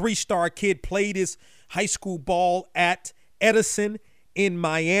 a 3-star kid, played his high school ball at Edison in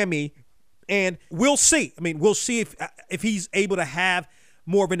Miami, and we'll see. I mean, we'll see if he's able to have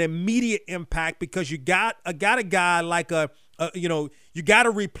more of an immediate impact, because you got a guy like you got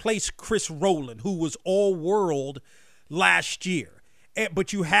to replace Chris Rowland, who was all-world last year.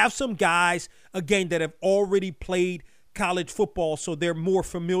 But you have some guys, again, that have already played college football, so they're more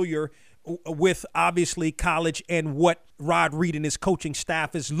familiar with, obviously, college and what Rod Reed and his coaching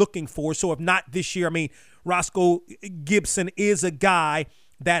staff is looking for. So if not this year, I mean, Roscoe Gibson is a guy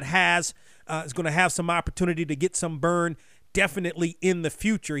that is going to have some opportunity to get some burn definitely in the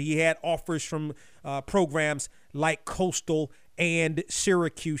future. He had offers from programs like Coastal and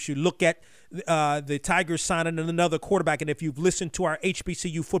Syracuse. You look at the Tigers signing another quarterback, and if you've listened to our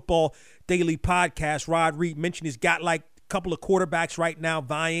HBCU Football Daily podcast, Rod Reed mentioned he's got like a couple of quarterbacks right now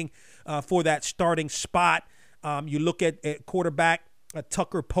vying for that starting spot. You look at quarterback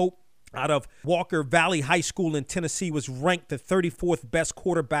Tucker Pope out of Walker Valley High School in Tennessee, was ranked the 34th best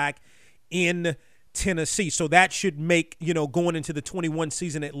quarterback in Tennessee. So that should make, going into the 21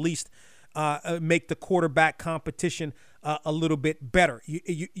 season at least make the quarterback competition a little bit better.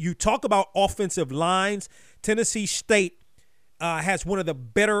 You talk about offensive lines. Tennessee State has one of the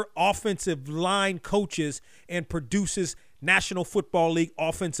better offensive line coaches and produces National Football League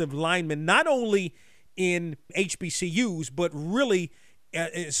offensive linemen, not only in HBCUs, but really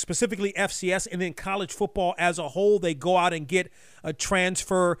specifically FCS and then college football as a whole. They go out and get a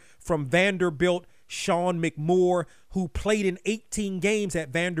transfer from Vanderbilt, Sean McMoore, who played in 18 games at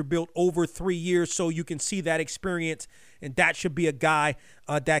Vanderbilt over 3 years. So you can see that experience, and that should be a guy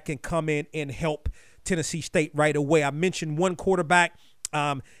that can come in and help Tennessee State right away. I mentioned one quarterback.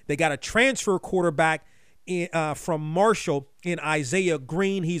 They got a transfer quarterback from Marshall in Isaiah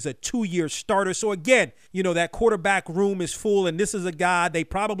Green. He's a 2-year starter. So again, that quarterback room is full, and this is a guy they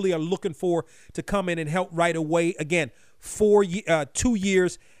probably are looking for to come in and help right away. Again, 2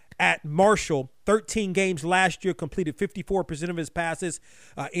 years at Marshall, 13 games last year, completed 54% of his passes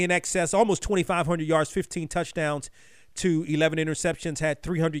in excess, almost 2,500 yards, 15 touchdowns to 11 interceptions, had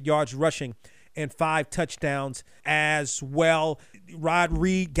 300 yards rushing and 5 touchdowns as well. Rod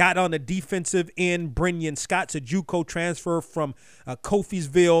Reed got on the defensive end. Brenyon Scott's a JUCO transfer from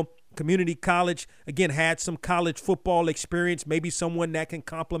Coffiesville Community College. Again, had some college football experience, maybe someone that can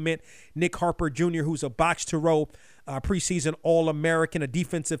complement Nick Harper Jr., who's a box to row preseason All-American, a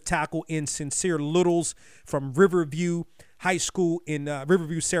defensive tackle in Sincere Littles from Riverview High School in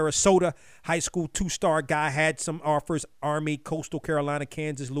Riverview, Sarasota. High school 2-star guy, had some offers: Army, Coastal Carolina,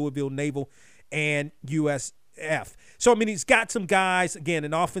 Kansas, Louisville Naval, and USF. So, he's got some guys. Again,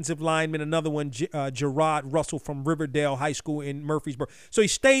 an offensive lineman, another one, Gerard Russell from Riverdale High School in Murfreesboro. So he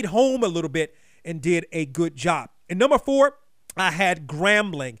stayed home a little bit and did a good job. And number 4, I had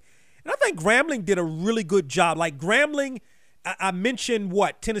Grambling. And I think Grambling did a really good job. Like Grambling, I mentioned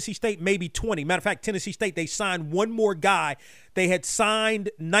Tennessee State, maybe 20. Matter of fact, Tennessee State, they signed one more guy. They had signed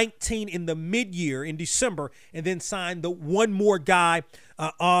 19 in the mid-year in December, and then signed the one more guy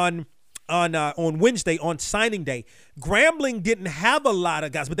on Wednesday, on signing day. Grambling didn't have a lot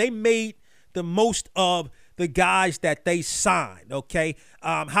of guys, but they made the most of the guys that they signed, okay?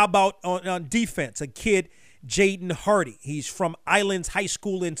 How about on defense? A kid, Jaden Hardy. He's from Islands High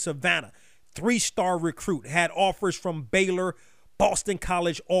School in Savannah. 3-star recruit, had offers from Baylor, Boston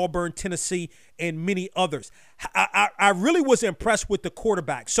College, Auburn, Tennessee, and many others. I really was impressed with the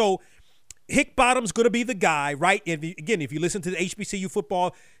quarterback. So Hick Bottom's going to be the guy, right? If you listen to the HBCU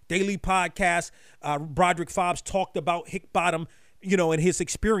Football Daily Podcast, Broderick Fobbs talked about Hick Bottom, and his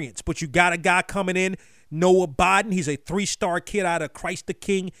experience. But you got a guy coming in, Noah Biden. He's a 3-star kid out of Christ the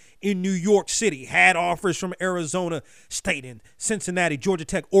King in New York City. Had offers from Arizona State and Cincinnati, Georgia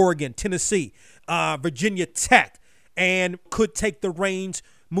Tech, Oregon, Tennessee, Virginia Tech, and could take the reins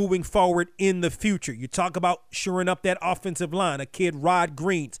moving forward in the future. You talk about shoring up that offensive line. A kid, Rod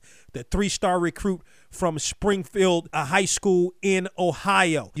Greens, the 3-star recruit from Springfield High School in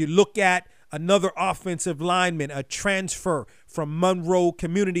Ohio. You look at another offensive lineman, a transfer from Monroe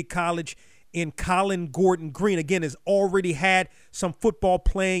Community College in Colin Gordon Green. Again, has already had some football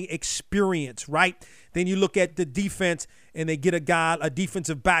playing experience, right? Then you look at the defense, and they get a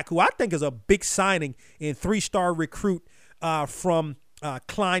defensive back who I think is a big signing, in 3-star recruit from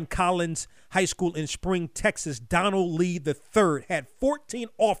Klein Collins High School in Spring, Texas. Donald Lee III had 14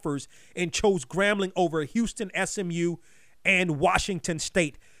 offers and chose Grambling over Houston, SMU, and Washington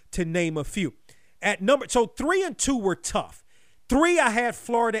State, to name a few. So 3 and 2 were tough. 3, I had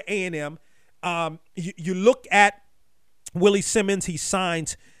Florida A&M. You look at Willie Simmons. He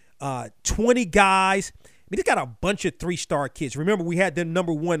signs 20 guys. He's got a bunch of 3-star kids. Remember, we had them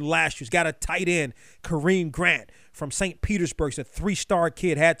number 1 last year. He's got a tight end, Kareem Grant from St. Petersburg. He's a 3-star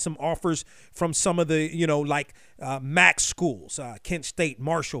kid. Had some offers from some of the, MAC schools, Kent State,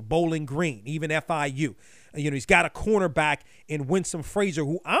 Marshall, Bowling Green, even FIU. He's got a cornerback in Winsome Fraser,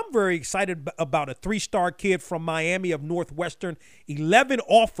 who I'm very excited about, a 3-star kid from Miami of Northwestern. 11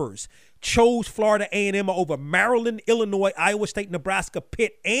 offers. Chose Florida A&M over Maryland, Illinois, Iowa State, Nebraska,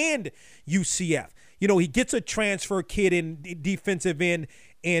 Pitt, and UCF. He gets a transfer kid in defensive end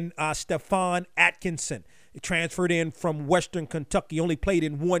in Stephon Atkinson. He transferred in from Western Kentucky. Only played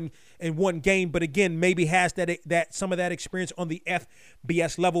in one game, but again, maybe has that some of that experience on the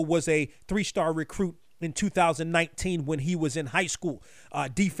FBS level. Was a 3-star recruit in 2019 when he was in high school.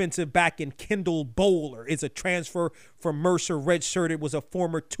 Defensive back in Kendall Bowler is a transfer from Mercer, redshirted, was a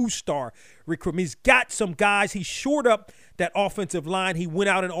former 2-star recruit. He's got some guys. He shored up that offensive line. He went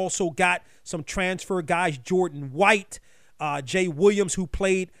out and also got some transfer guys, Jordan White, Jay Williams, who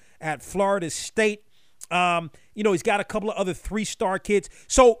played at Florida State. He's got a couple of other 3-star kids.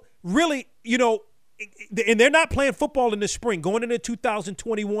 So really, and they're not playing football in the spring. Going into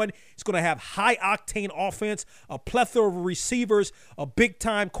 2021, it's going to have high-octane offense, a plethora of receivers, a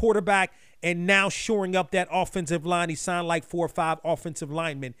big-time quarterback, and now shoring up that offensive line. He signed like 4 or 5 offensive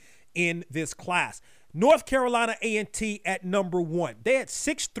linemen in this class. North Carolina A&T at number 1. They had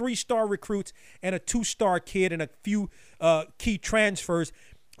 6 3-star recruits and a 2-star kid and a few key transfers,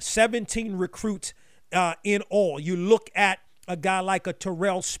 17 recruits in all. You look at a guy like a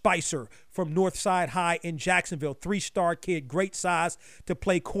Terrell Spicer from Northside High in Jacksonville, 3-star kid, great size to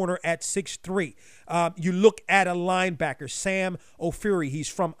play corner at 6'3". You look at a linebacker, Sam O'Fury. He's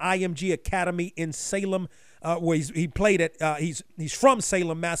from IMG Academy in Salem, where he played at. He's from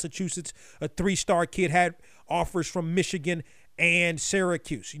Salem, Massachusetts. A 3-star kid, had offers from Michigan and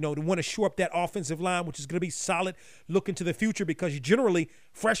Syracuse. You know, they want to shore up that offensive line, which is going to be solid looking to the future, because generally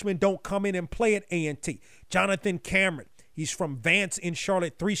freshmen don't come in and play at A&T. Jonathan Cameron. He's from Vance in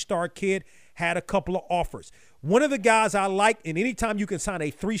Charlotte, 3-star kid, had a couple of offers. One of the guys I like, and anytime you can sign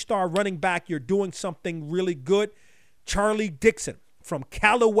a 3-star running back, you're doing something really good, Charlie Dixon from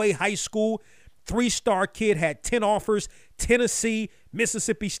Callaway High School, 3-star kid, had 10 offers, Tennessee,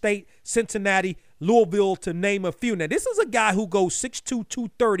 Mississippi State, Cincinnati, Louisville, to name a few. Now, this is a guy who goes 6'2",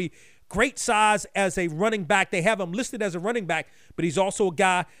 230, great size as a running back. They have him listed as a running back, but he's also a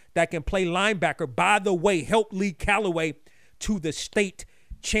guy that can play linebacker. By the way, helped lead Callaway to the state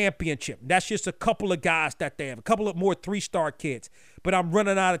championship. That's just a couple of guys that they have, a couple of more 3-star kids, but I'm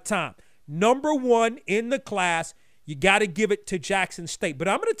running out of time. Number 1 in the class, you got to give it to Jackson State. But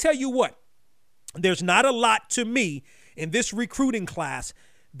I'm going to tell you what, there's not a lot to me in this recruiting class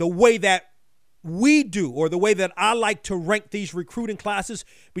the way that we do, or the way that I like to rank these recruiting classes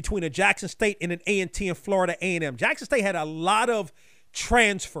between a Jackson State and an A&T and Florida A&M. Jackson State had a lot of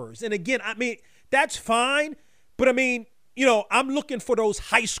transfers. And again, I mean, that's fine, but I mean, you know, I'm looking for those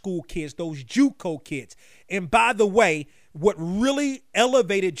high school kids, those JUCO kids. And by the way, what really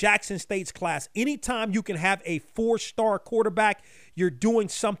elevated Jackson State's class, anytime you can have a 4-star quarterback, you're doing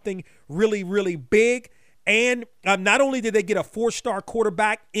something really, really big. And not only did they get a 4-star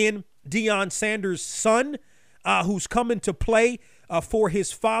quarterback in Deion Sanders' son, who's coming to play for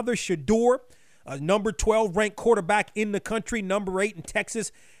his father, Shador, number 12 ranked quarterback in the country, number 8 in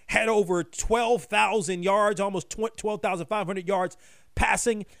Texas, had over 12,000 yards, almost 12,500 yards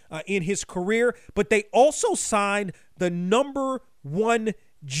passing in his career. But they also signed the number 1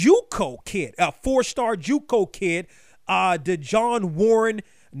 JUCO kid, a 4-star JUCO kid, DeJohn Warren,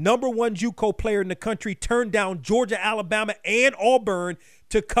 number 1 JUCO player in the country, turned down Georgia, Alabama, and Auburn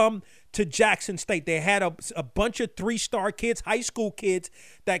to come to Jackson State. They had a bunch of 3-star kids, high school kids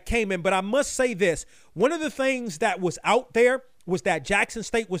that came in. But I must say this, one of the things that was out there was that Jackson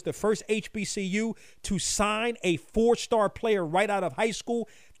State was the first HBCU to sign a 4-star player right out of high school.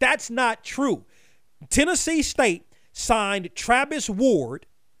 That's not true. Tennessee State signed Travis Ward,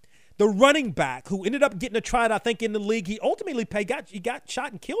 the running back, who ended up getting a tryout, I think, in the league. He ultimately got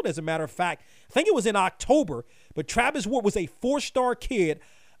shot and killed, as a matter of fact. I think it was in October. But Travis Ward was a 4-star kid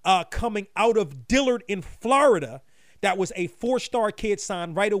coming out of Dillard in Florida. That was a 4-star kid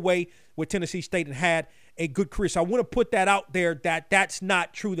signed right away with Tennessee State and had a good career. So I want to put that out there that that's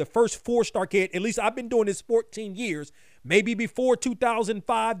not true. The first 4-star kid, at least I've been doing this 14 years, maybe before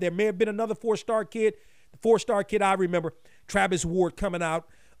 2005, there may have been another 4-star kid. The 4-star kid I remember, Travis Ward, coming out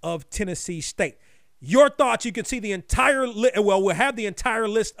of Tennessee State. Your thoughts, you can see the entire we'll have the entire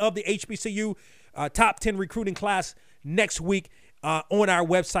list of the HBCU top 10 recruiting class next week on our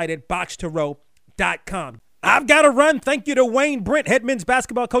website at boxtorow.com. I've got to run. Thank you to Wayne Brent, head men's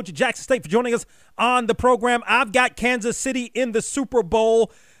basketball coach at Jackson State, for joining us on the program. I've got Kansas City in the Super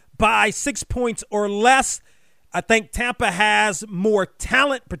Bowl by 6 points or less. I think Tampa has more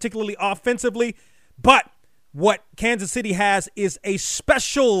talent, particularly offensively, but what Kansas City has is a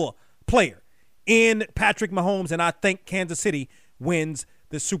special player in Patrick Mahomes, and I think Kansas City wins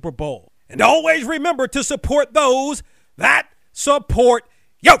the Super Bowl. And always remember to support those that support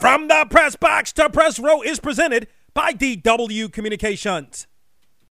you. From the Press Box to Press Row is presented by DW Communications.